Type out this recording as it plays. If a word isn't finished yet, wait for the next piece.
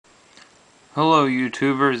Hello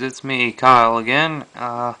YouTubers, it's me, Kyle again.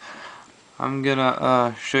 I'm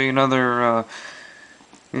gonna show you another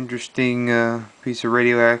interesting piece of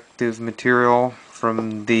radioactive material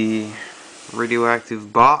from the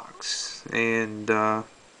radioactive box, and I'm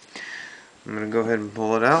gonna go ahead and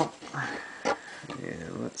pull it out,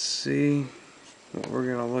 and let's see what we're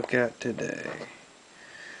gonna look at today.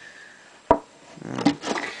 Okay,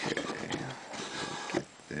 get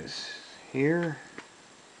this here.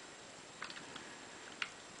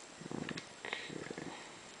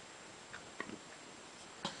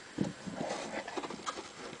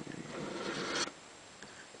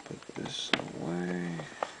 Put this away.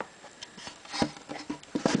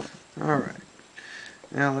 Alright,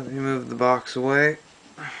 now let me move the box away.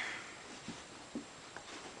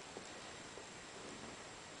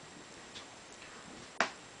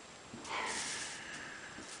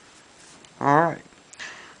 Alright,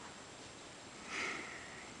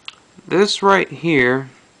 this right here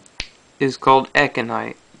is called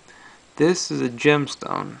Ekanite. This is a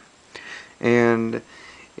gemstone, and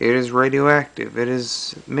it is radioactive. It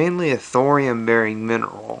is mainly a thorium bearing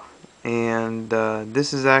mineral, and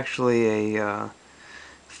this is actually a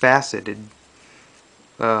faceted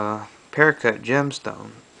pear-cut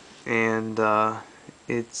gemstone, and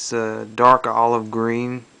it's dark olive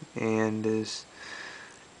green, and is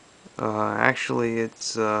actually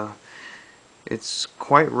it's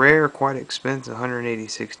quite rare, quite expensive,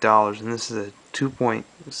 $186, and this is a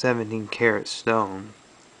 2.17 carat stone.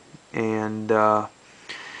 And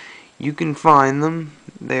you can find them.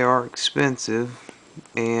 They are expensive,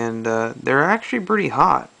 and they're actually pretty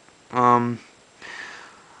hot. I'll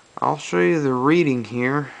show you the reading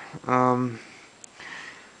here.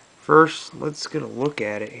 First, let's get a look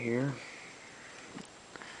at it here.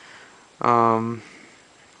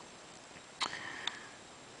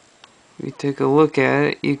 If you take a look at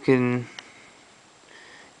it, you can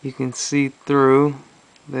see through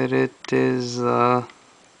that it is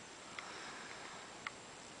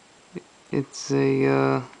it's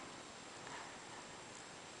a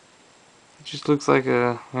it just looks like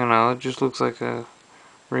it just looks like a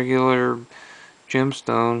regular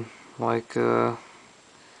gemstone, like I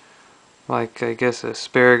guess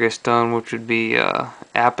asparagus stone, which would be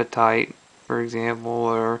apatite, for example,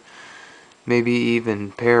 or maybe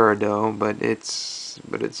even peridot, but it's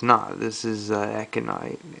not. This is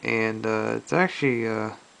ekanite, and it's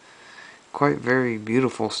actually quite very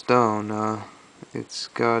beautiful stone. It's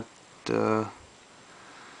got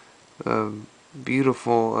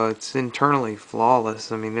beautiful. It's internally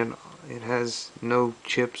flawless. I mean, it has no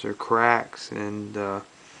chips or cracks, and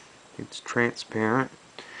it's transparent.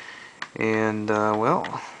 And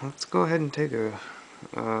well, let's go ahead and take a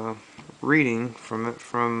reading from it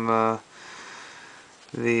from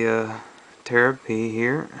the Terra-P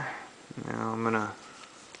here. Now I'm gonna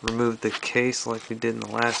remove the case like we did in the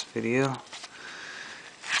last video,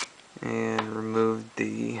 and I'm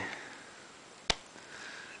gonna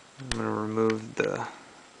remove the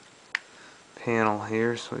panel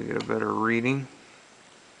here so we get a better reading.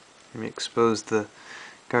 Let me expose the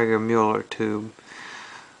Geiger tube.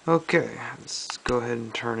 Okay, let's go ahead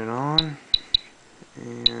and turn it on,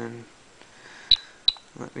 and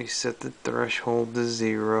let me set the threshold to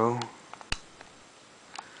 0.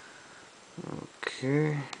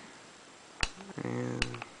 Okay, and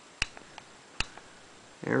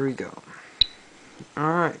there we go.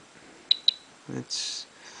 Alright, I'm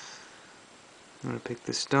going to pick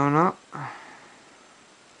the stone up.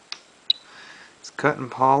 It's cut and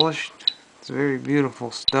polished. It's a very beautiful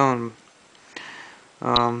stone.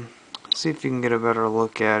 See if you can get a better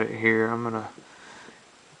look at it here. I'm going to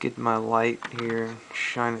get my light here and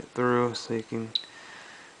shine it through so you can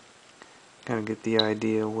kind of get the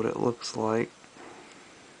idea of what it looks like.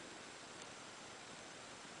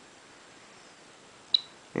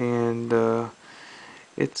 And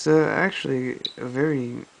it's actually a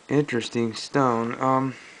very interesting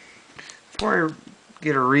stone. Before I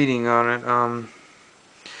get a reading on it,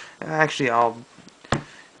 actually I'll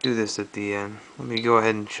do this at the end. Let me go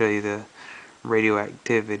ahead and show you the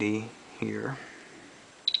radioactivity here.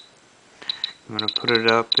 I'm going to put it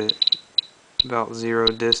up at about 0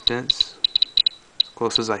 distance, as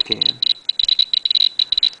close as I can.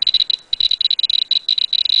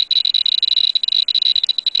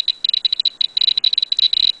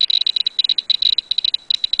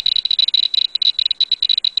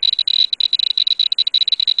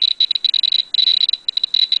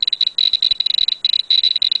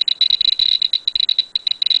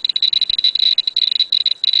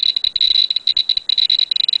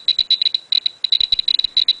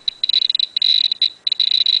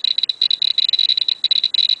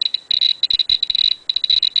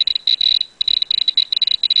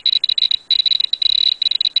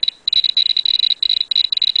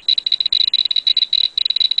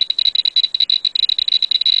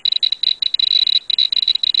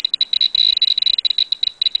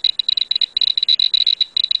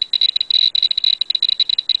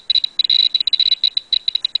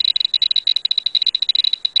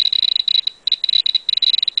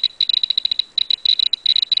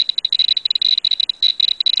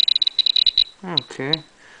 Okay.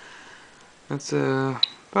 That's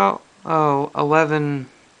about 11.17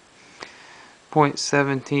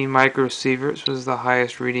 microsieverts was the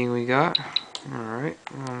highest reading we got. Alright,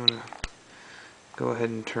 I'm going to go ahead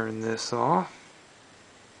and turn this off.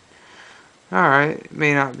 Alright, it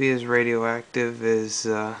may not be as radioactive as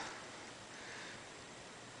the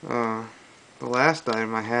last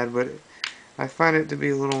item I had, but I find it to be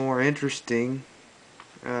a little more interesting,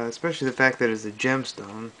 especially the fact that it's a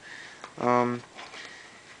gemstone.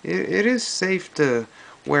 It is safe to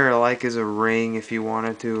wear like as a ring if you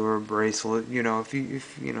wanted to, or a bracelet. You know, if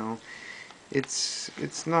you know,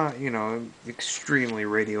 it's not, you know, extremely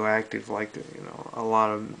radioactive like a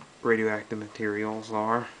lot of radioactive materials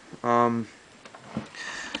are. Now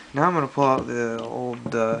I'm gonna pull out the old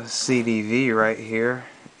CDV right here,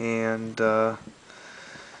 and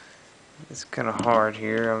it's kind of hard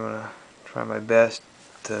here. I'm gonna try my best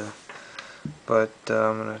to, but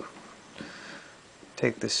I'm gonna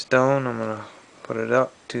take the stone. I'm gonna put it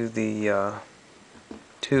up to the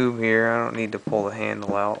tube here. I don't need to pull the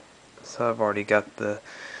handle out, so I've already got the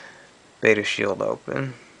beta shield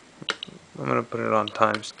open. I'm going to put it on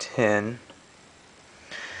 ×10, and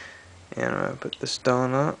I'm going to put the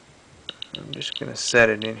stone up. I'm just going to set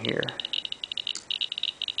it in here.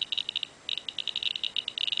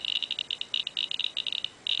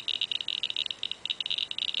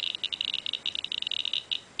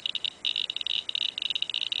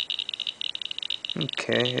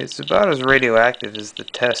 Okay, it's about as radioactive as the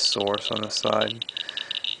test source on the side,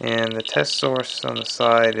 and the test source on the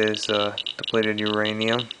side is depleted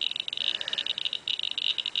uranium.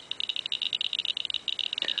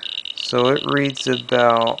 So it reads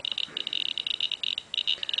about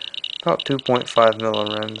 2.5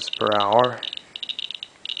 millirems per hour.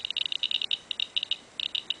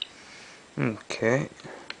 Okay,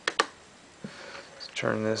 let's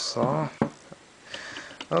turn this off.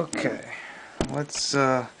 Okay, let's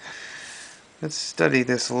study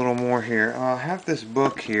this a little more here. I have this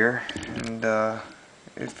book here, and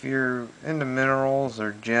if you're into minerals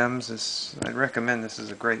or gems, I'd recommend this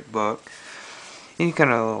as a great book. Any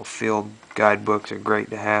kind of little field guidebooks are great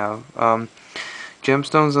to have.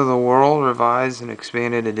 Gemstones of the World, Revised and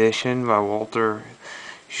Expanded Edition by Walter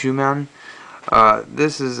Schumann.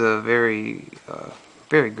 This is a very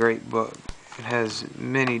great book. It has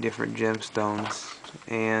many different gemstones,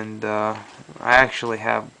 and I actually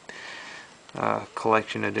have a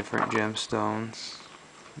collection of different gemstones.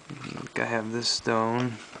 I have this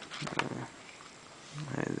stone,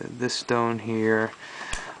 this stone here.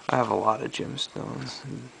 I have a lot of gemstones.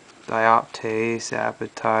 Dioptase,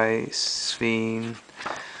 apatite, sphene.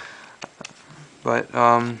 But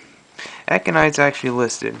Ekanite's actually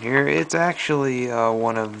listed here. It's actually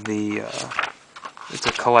one of the, it's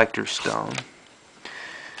a collector stone.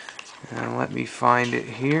 And let me find it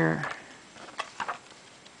here.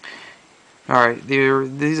 Alright,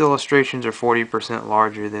 these illustrations are 40%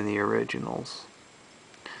 larger than the originals.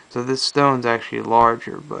 So this stone's actually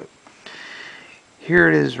larger, but here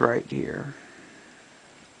it is right here.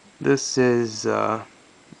 This is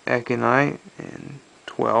Ekanite, and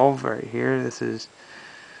 12 right here. This is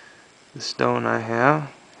the stone I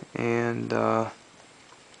have, and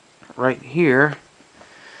right here,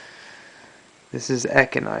 this is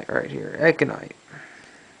Ekanite right here. Ekanite.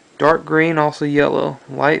 Dark green, also yellow,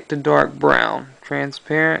 light to dark brown,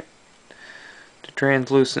 transparent to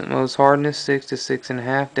translucent. Most hardness 6 to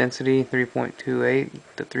 6.5, density 3.28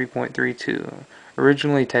 to 3.32.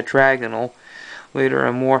 Originally tetragonal, later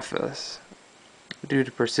amorphous due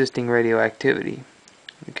to persisting radioactivity.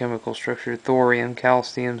 The chemical structure: thorium,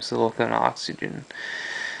 calcium, silicon, oxygen.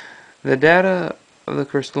 The data of the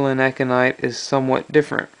crystalline ekanite is somewhat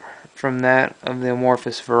different from that of the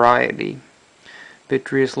amorphous variety.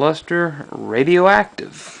 Vitreous luster,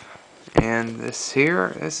 radioactive. And this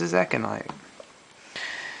here, this is ekanite.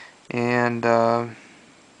 And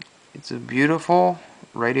it's a beautiful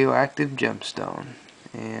radioactive gemstone.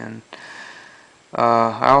 And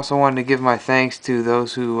I also wanted to give my thanks to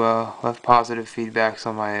those who left positive feedbacks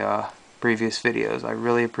on my previous videos. I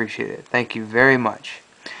really appreciate it. Thank you very much.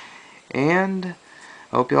 And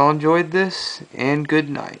I hope you all enjoyed this, and good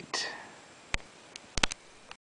night.